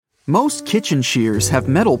Most kitchen shears have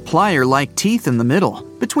metal plier-like teeth in the middle,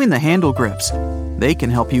 between the handle grips. They can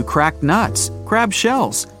help you crack nuts, grab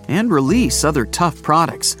shells, and release other tough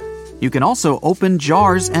products. You can also open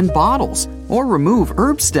jars and bottles, or remove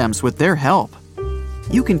herb stems with their help.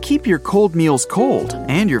 You can keep your cold meals cold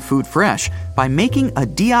and your food fresh by making a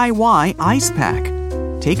DIY ice pack.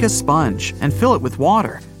 Take a sponge and fill it with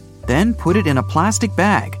water. Then put it in a plastic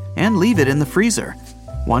bag and leave it in the freezer.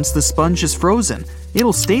 Once the sponge is frozen,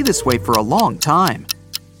 it'll stay this way for a long time.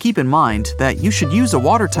 Keep in mind that you should use a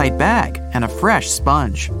watertight bag and a fresh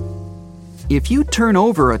sponge. If you turn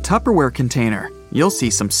over a Tupperware container, you'll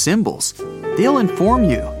see some symbols. They'll inform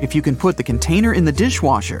you if you can put the container in the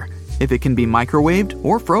dishwasher, if it can be microwaved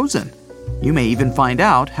or frozen. You may even find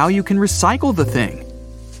out how you can recycle the thing.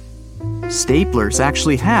 Staplers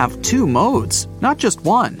actually have two modes, not just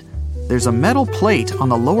one. There's a metal plate on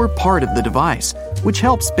the lower part of the device, which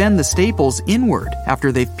helps bend the staples inward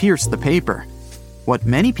after they've pierced the paper. What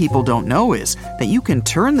many people don't know is that you can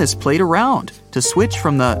turn this plate around to switch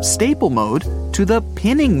from the staple mode to the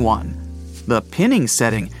pinning one. The pinning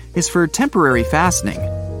setting is for temporary fastening.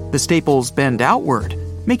 The staples bend outward,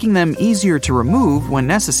 making them easier to remove when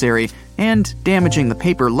necessary and damaging the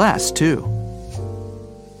paper less too.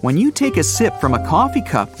 When you take a sip from a coffee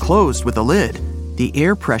cup closed with a lid, the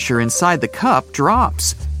air pressure inside the cup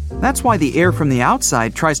drops. That's why the air from the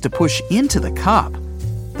outside tries to push into the cup.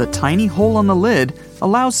 The tiny hole on the lid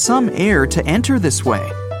allows some air to enter this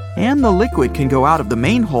way, and the liquid can go out of the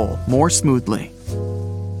main hole more smoothly.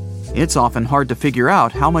 It's often hard to figure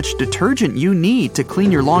out how much detergent you need to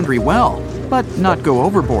clean your laundry well, but not go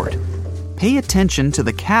overboard. Pay attention to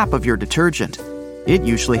the cap of your detergent. It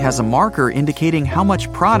usually has a marker indicating how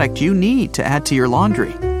much product you need to add to your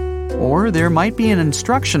laundry. Or there might be an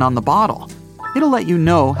instruction on the bottle. It'll let you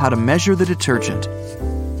know how to measure the detergent.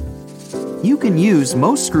 You can use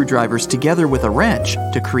most screwdrivers together with a wrench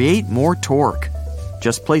to create more torque.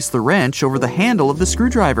 Just place the wrench over the handle of the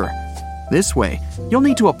screwdriver. This way, you'll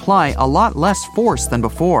need to apply a lot less force than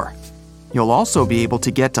before. You'll also be able to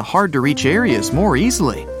get to hard-to-reach areas more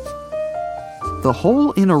easily. The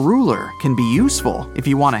hole in a ruler can be useful if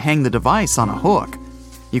you want to hang the device on a hook.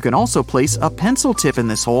 You can also place a pencil tip in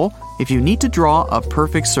this hole if you need to draw a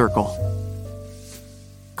perfect circle.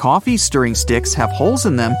 Coffee stirring sticks have holes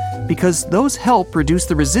in them because those help reduce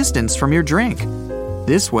the resistance from your drink.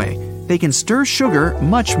 This way, they can stir sugar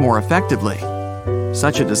much more effectively.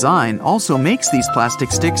 Such a design also makes these plastic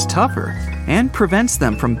sticks tougher and prevents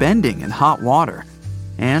them from bending in hot water.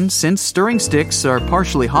 And since stirring sticks are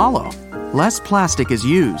partially hollow, less plastic is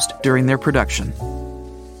used during their production.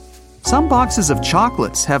 Some boxes of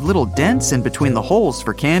chocolates have little dents in between the holes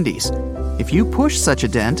for candies. If you push such a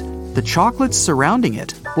dent, the chocolates surrounding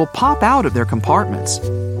it will pop out of their compartments.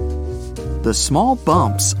 The small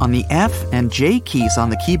bumps on the F and J keys on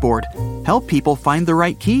the keyboard help people find the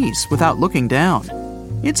right keys without looking down.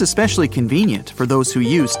 It's especially convenient for those who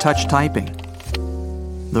use touch typing.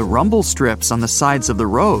 The rumble strips on the sides of the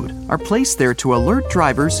road are placed there to alert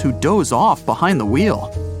drivers who doze off behind the wheel.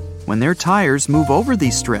 When their tires move over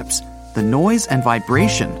these strips, the noise and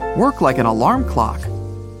vibration work like an alarm clock.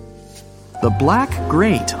 The black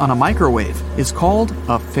grate on a microwave is called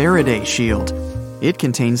a Faraday shield. It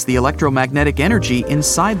contains the electromagnetic energy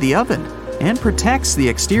inside the oven and protects the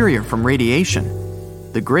exterior from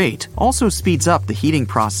radiation. The grate also speeds up the heating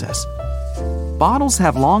process. Bottles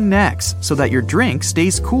have long necks so that your drink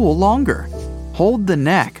stays cool longer. Hold the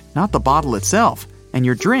neck, not the bottle itself, and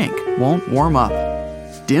your drink won't warm up.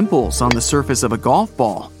 Dimples on the surface of a golf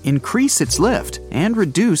ball increase its lift and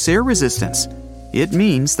reduce air resistance. It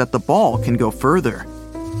means that the ball can go further.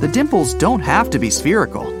 The dimples don't have to be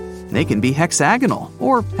spherical. They can be hexagonal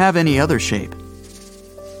or have any other shape.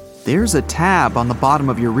 There's a tab on the bottom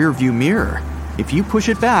of your rearview mirror. If you push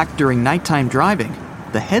it back during nighttime driving,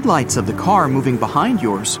 the headlights of the car moving behind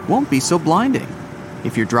yours won't be so blinding.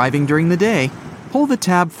 If you're driving during the day, pull the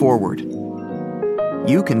tab forward.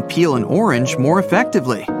 You can peel an orange more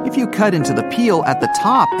effectively if you cut into the peel at the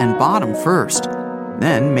top and bottom first.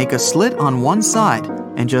 Then make a slit on one side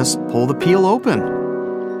and just pull the peel open.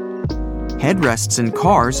 Headrests in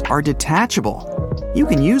cars are detachable. You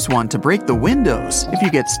can use one to break the windows if you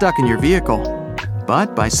get stuck in your vehicle.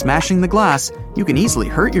 But by smashing the glass, you can easily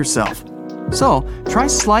hurt yourself. So try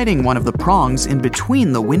sliding one of the prongs in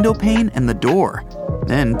between the window pane and the door.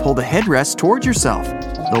 Then pull the headrest towards yourself.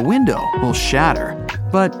 The window will shatter.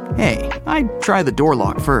 But hey, I'd try the door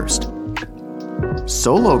lock first.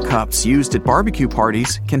 Solo cups used at barbecue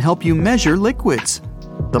parties can help you measure liquids.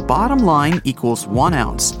 The bottom line equals 1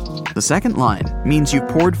 ounce. The second line means you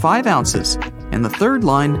poured 5 ounces. And the third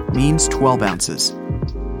line means 12 ounces.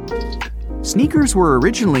 Sneakers were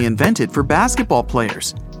originally invented for basketball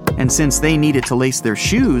players, and since they needed to lace their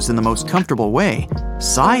shoes in the most comfortable way,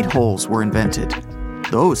 side holes were invented.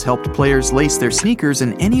 Those helped players lace their sneakers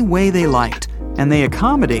in any way they liked, and they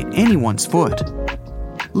accommodate anyone's foot.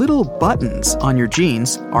 Little buttons on your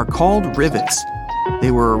jeans are called rivets. They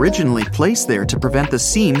were originally placed there to prevent the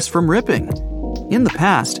seams from ripping. In the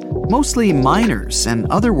past, mostly miners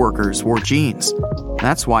and other workers wore jeans.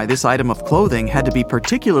 That's why this item of clothing had to be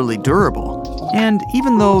particularly durable. And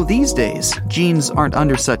even though these days jeans aren't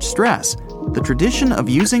under such stress, the tradition of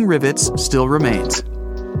using rivets still remains.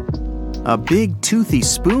 A big toothy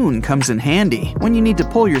spoon comes in handy when you need to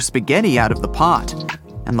pull your spaghetti out of the pot.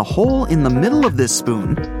 And the hole in the middle of this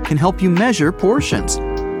spoon can help you measure portions.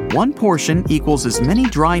 One portion equals as many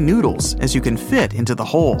dry noodles as you can fit into the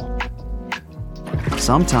hole.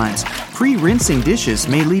 Sometimes, pre-rinsing dishes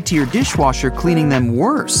may lead to your dishwasher cleaning them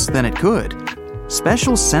worse than it could.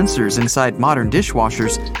 Special sensors inside modern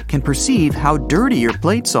dishwashers can perceive how dirty your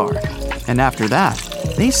plates are. And after that,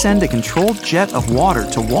 they send a controlled jet of water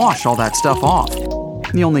to wash all that stuff off.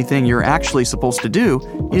 The only thing you're actually supposed to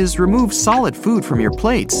do is remove solid food from your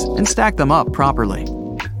plates and stack them up properly.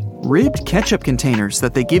 Ribbed ketchup containers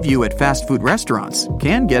that they give you at fast food restaurants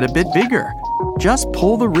can get a bit bigger. Just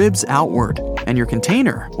pull the ribs outward, and your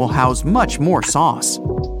container will house much more sauce.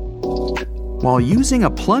 While using a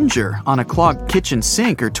plunger on a clogged kitchen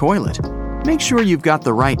sink or toilet, make sure you've got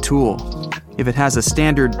the right tool. If it has a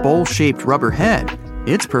standard bowl-shaped rubber head,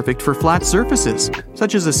 it's perfect for flat surfaces,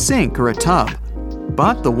 such as a sink or a tub.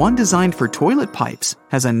 But the one designed for toilet pipes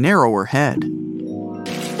has a narrower head.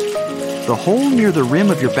 The hole near the rim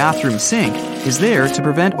of your bathroom sink is there to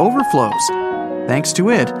prevent overflows. Thanks to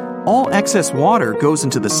it, all excess water goes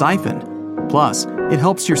into the siphon. Plus, it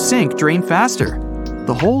helps your sink drain faster.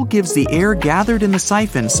 The hole gives the air gathered in the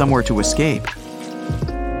siphon somewhere to escape.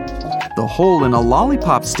 The hole in a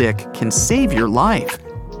lollipop stick can save your life.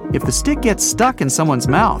 If the stick gets stuck in someone's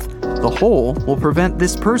mouth, the hole will prevent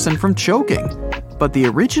this person from choking. But the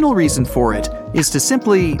original reason for it is to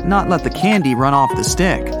simply not let the candy run off the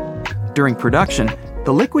stick. During production,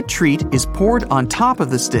 the liquid treat is poured on top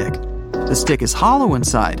of the stick. The stick is hollow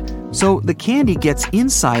inside, so the candy gets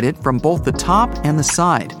inside it from both the top and the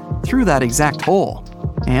side, through that exact hole.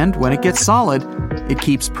 And when it gets solid, it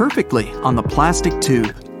keeps perfectly on the plastic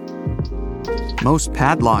tube. Most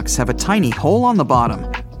padlocks have a tiny hole on the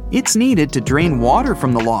bottom. It's needed to drain water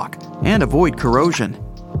from the lock and avoid corrosion.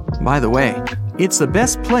 By the way, it's the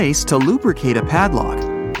best place to lubricate a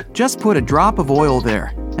padlock. Just put a drop of oil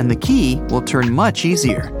there, and the key will turn much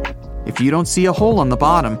easier. If you don't see a hole on the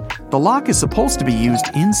bottom, the lock is supposed to be used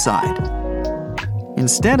inside.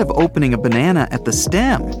 Instead of opening a banana at the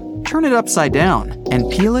stem, turn it upside down and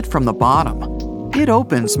peel it from the bottom. It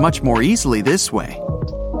opens much more easily this way.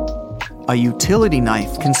 A utility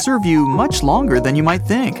knife can serve you much longer than you might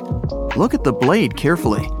think. Look at the blade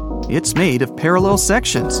carefully. It's made of parallel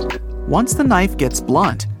sections. Once the knife gets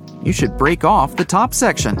blunt, you should break off the top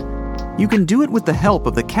section. You can do it with the help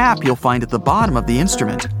of the cap you'll find at the bottom of the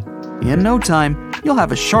instrument. In no time, you'll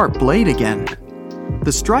have a sharp blade again.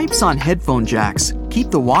 The stripes on headphone jacks keep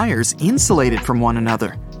the wires insulated from one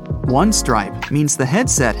another. One stripe means the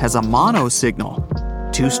headset has a mono signal.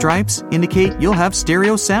 2 stripes indicate you'll have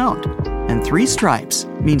stereo sound. And 3 stripes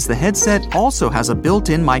means the headset also has a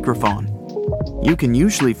built-in microphone. You can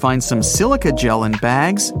usually find some silica gel in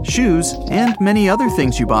bags, shoes, and many other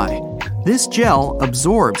things you buy. This gel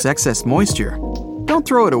absorbs excess moisture. Don't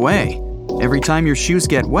throw it away. Every time your shoes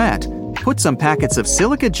get wet, put some packets of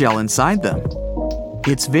silica gel inside them.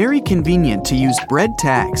 It's very convenient to use bread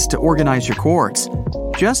tags to organize your cords.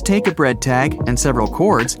 Just take a bread tag and several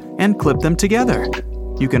cords and clip them together.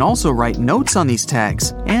 You can also write notes on these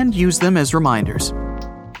tags and use them as reminders.